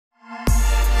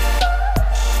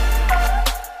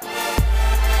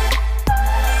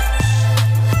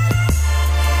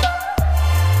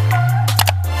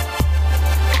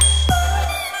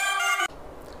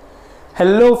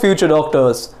Hello future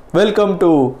doctors, welcome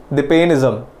to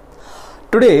Dipenism.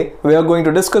 Today we are going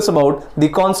to discuss about the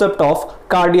concept of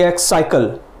cardiac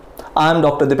cycle. I am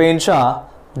Dr.Dipen Shah,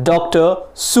 Dr.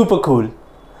 Super Cool.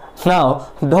 Now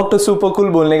Dr. Super Cool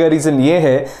बोलने का reason ये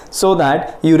है so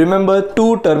that you remember two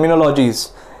terminologies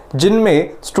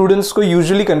जिनमें students को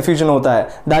usually confusion होता है,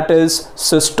 that is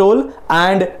systole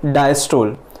and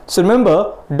diastole. So remember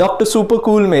Dr. Super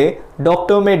Cool में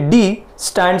doctor में D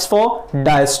stands for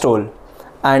diastole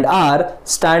and R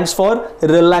stands for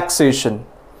relaxation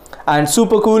and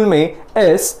super cool में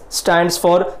S stands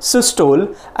for systole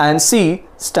and C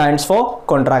stands for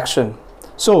contraction.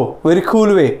 So very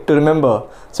cool way to remember.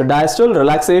 So diastole,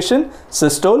 relaxation,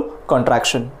 systole,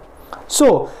 contraction.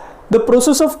 So the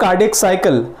process of cardiac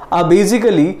cycle are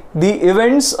basically the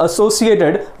events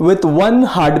associated with one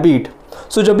heartbeat.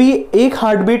 So जब भी एक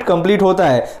heartbeat complete होता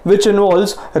है which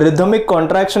involves rhythmic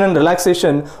contraction and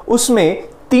relaxation, उसमें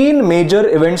तीन major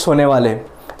events होने वाले,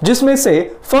 जिसमें से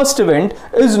first event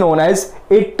is known as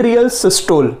atrial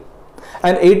systole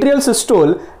and atrial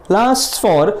systole lasts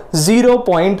for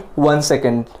 0.1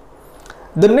 second.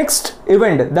 The next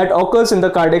event that occurs in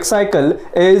the cardiac cycle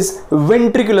is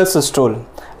ventricular systole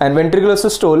and ventricular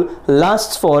systole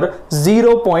lasts for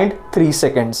 0.3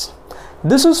 seconds.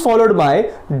 This is followed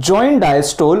by joint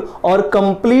diastole or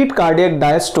complete cardiac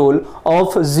diastole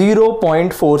of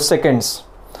 0.4 seconds.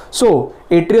 So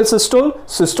atrial systole,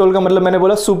 systole का मतलब मैंने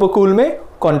बोला super cool में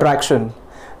contraction,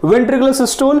 ventricular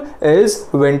systole is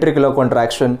ventricular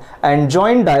contraction and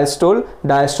joint diastole,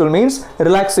 diastole means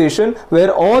relaxation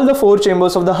where all the four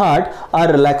chambers of the heart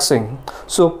are relaxing.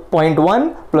 So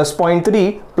 0.1 plus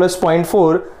 0.3 plus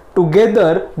 0.4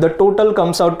 together the total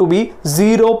comes out to be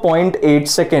 0.8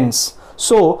 seconds.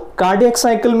 So cardiac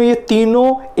cycle में ये तीनों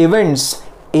events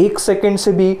एक second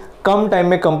से भी कम time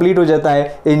में complete हो जाता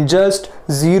है in just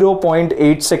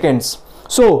 0.8 seconds.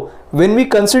 So when we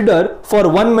consider for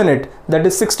 1 minute that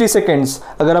is 60 seconds,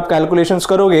 अगर आप calculations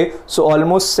करोगे so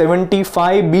almost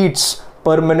 75 beats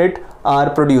per minute are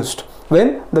produced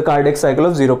when the cardiac cycle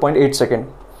of 0.8 second.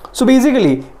 So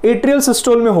basically atrial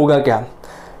systole में होगा क्या?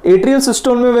 Atrial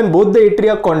systole में when both the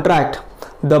atria contract,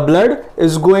 the blood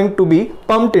is going to be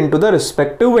pumped into the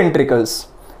respective ventricles.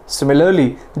 Similarly,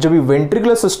 जब भी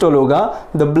ventricular systole होगा,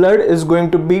 the blood is going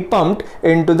to be pumped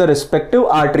into the respective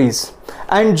arteries.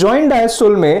 And joint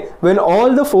diastole में, when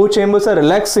all the four chambers are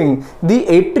relaxing, the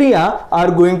atria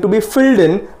are going to be filled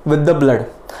in with the blood.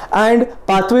 And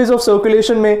pathways of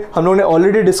circulation में हम लोगों ने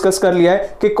already discuss कर लिया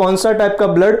है कि कौन सा टाइप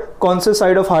का blood कौन से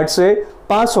side of heart से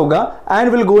pass होगा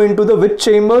and will go into the which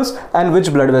chambers and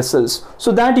which blood vessels.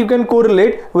 So that you can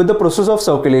correlate with the process of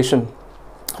circulation.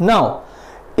 Now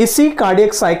इसी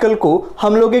कार्डियक साइकिल को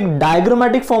हम लोग एक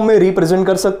डायग्रामेटिक फॉर्म में रिप्रेजेंट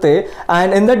कर सकते हैं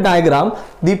and in that diagram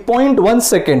the 0.1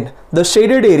 second the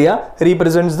shaded area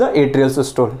represents the atrial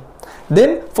systole.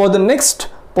 Then for the next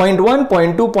 0.1,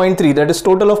 0.2, 0.3 that is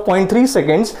total of 0.3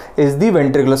 seconds is the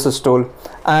ventricular systole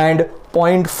and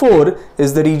 0.4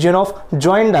 is the region of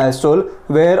joint diastole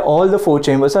where all the four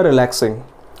chambers are relaxing.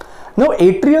 Now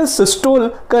atrial systole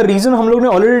का reason हम लोग ने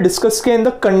already discuss किया in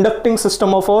the conducting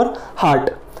system of our heart,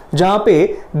 जहां पे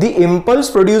the impulse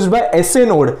produced by SA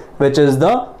node which is the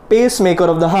pacemaker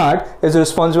of the heart is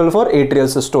responsible for atrial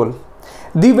systole.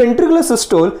 The ventricular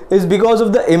systole is because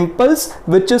of the impulse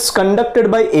which is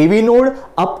conducted by AV node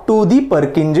up to the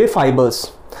Purkinje fibers.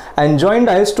 And joint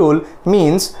diastole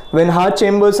means when heart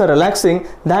chambers are relaxing,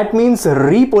 that means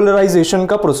repolarization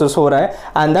का process हो रहा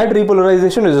है and that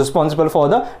repolarization is responsible for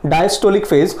the diastolic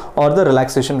phase or the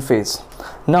relaxation phase.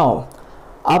 Now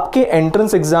आपके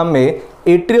entrance exam में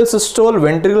atrial systole,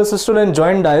 ventricular systole and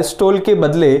joint diastole के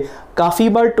बदले काफी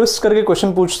बार twist करके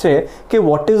क्वेश्चन पूछते हैं कि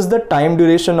what is the time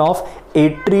duration of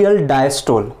atrial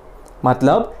diastole,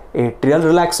 मतलब atrial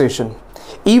relaxation.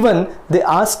 Even they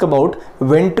ask about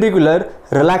ventricular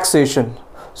relaxation.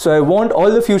 So I want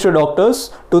all the future doctors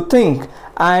to think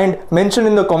and mention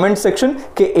in the comment section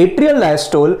कि atrial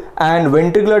diastole and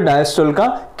ventricular diastole का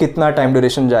कितना time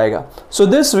duration जाएगा. So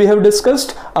this we have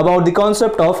discussed about the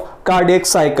concept of cardiac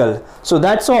cycle. So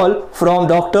that's all from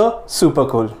Dr. Super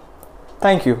Cool.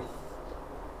 Thank you.